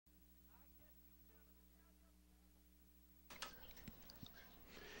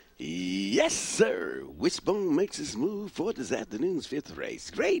Yes, sir. Wishbone makes his move for this afternoon's fifth race.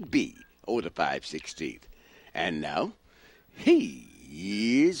 Grade B, over the 5/16. And now,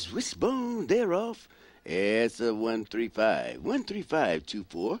 here's Wishbone. They're off. It's a 135.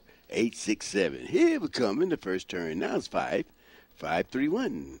 135-24-867. Here we come in the first turn. Now it's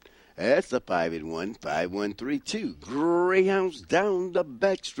 5-5-3-1. That's a 5 and 1, 5-1-3-2. Greyhounds down the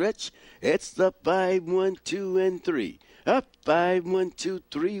backstretch. It's the 5-1-2-3. Up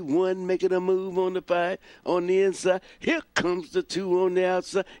 5-1-2-3-1, making a move on the 5 on the inside. Here comes the 2 on the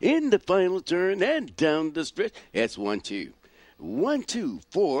outside in the final turn and down the stretch. That's 1-2.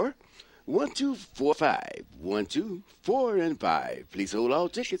 1-2-4. 1-2-4-5. 1-2-4 and 5. Please hold all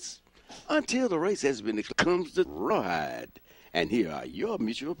tickets until the race has been declared. Comes the rawhide. And here are your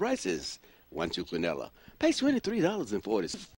mutual prices. 1-2 Quinella pays $23.40.